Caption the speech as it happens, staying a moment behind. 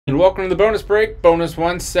welcome to the bonus break. Bonus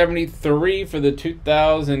 173 for the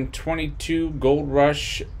 2022 Gold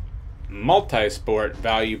Rush Multi-Sport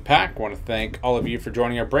Value Pack. I want to thank all of you for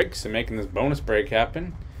joining our breaks and making this bonus break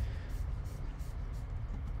happen.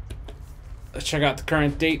 Let's check out the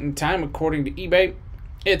current date and time according to eBay.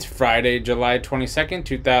 It's Friday, July 22nd,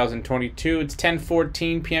 2022. It's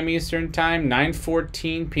 10:14 p.m. Eastern Time,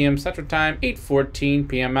 9:14 p.m. Central Time, 8:14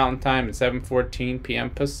 p.m. Mountain Time, and 7:14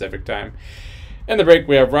 p.m. Pacific Time. In the break,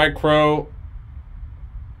 we have Rycrow,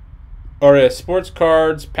 RS Sports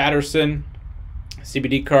Cards, Patterson,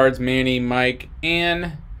 CBD Cards, Manny, Mike,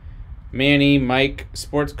 Ann, Manny, Mike,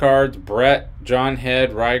 Sports Cards, Brett, John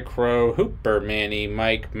Head, Rycrow, Hooper, Manny,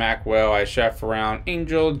 Mike, Macwell, I Chef Around,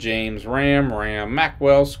 Angel, James, Ram,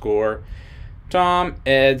 Macwell, Score, Tom,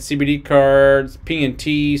 Ed, CBD Cards,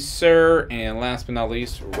 P&T, Sir, and last but not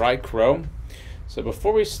least, Rycrow. So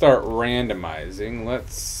before we start randomizing,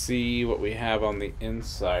 let's see what we have on the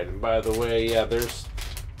inside. And by the way, yeah, there's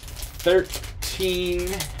 13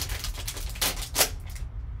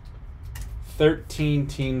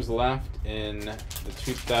 teams left in the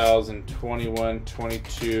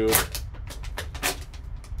 2021-22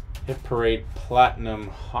 Hit Parade Platinum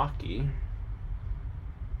Hockey.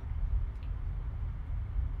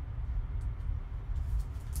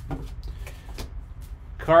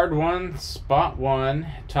 Card 1, Spot 1,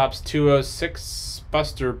 Tops 206,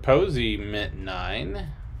 Buster Posey, Mint 9.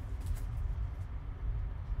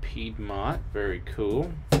 Piedmont, very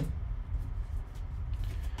cool.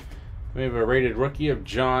 We have a rated rookie of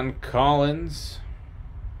John Collins.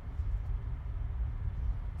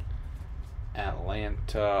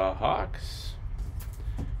 Atlanta Hawks.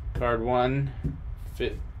 Card 1,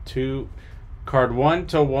 fit 2. Card 1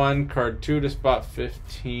 to 1, card 2 to spot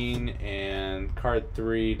 15, and card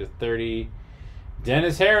 3 to 30.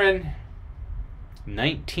 Dennis Herron,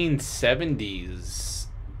 1970s,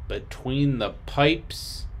 Between the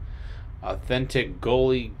Pipes, authentic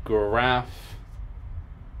goalie graph.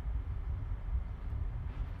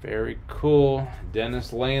 Very cool.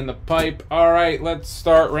 Dennis laying the pipe. All right, let's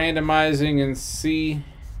start randomizing and see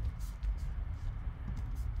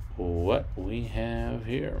what we have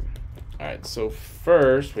here. All right, so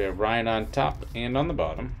first we have Ryan on top and on the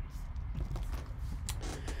bottom.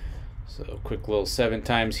 So quick little 7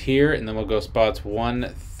 times here, and then we'll go spots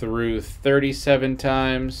 1 through 37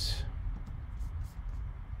 times.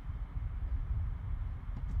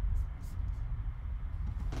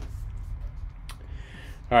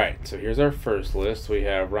 All right, so here's our first list. We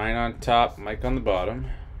have Ryan on top, Mike on the bottom.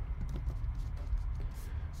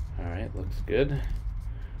 All right, looks good.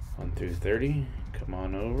 1 through 30. Come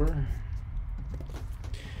on over.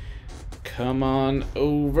 Come on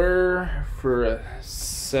over for a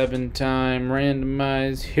 7-time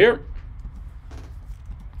randomize here.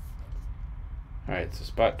 All right, so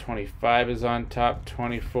spot 25 is on top,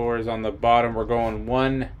 24 is on the bottom. We're going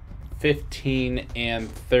 1, 15, and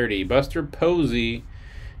 30. Buster Posey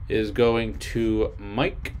is going to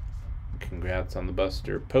Mike. Congrats on the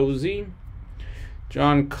Buster Posey.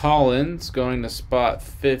 John Collins going to spot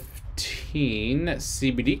 15.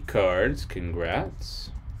 CBD Cards. Congrats.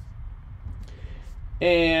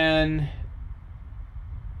 And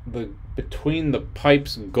the Between the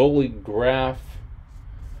Pipes goalie graph.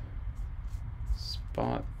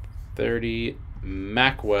 Spot 30.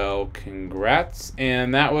 Macwell. Congrats.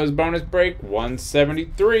 And that was bonus break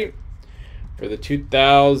 173. For the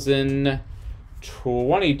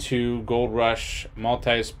 2022 Gold Rush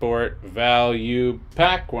Multi-Sport Value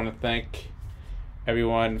Pack. Want to thank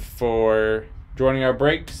everyone for joining our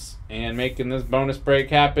breaks and making this bonus break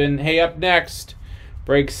happen. Hey, up next,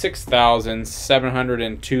 break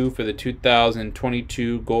 6,702 for the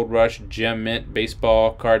 2022 Gold Rush Gem Mint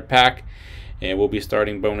Baseball Card Pack. And we'll be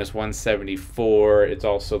starting bonus 174. It's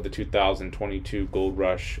also the 2022 Gold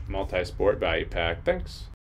Rush Multi-Sport Value Pack. Thanks.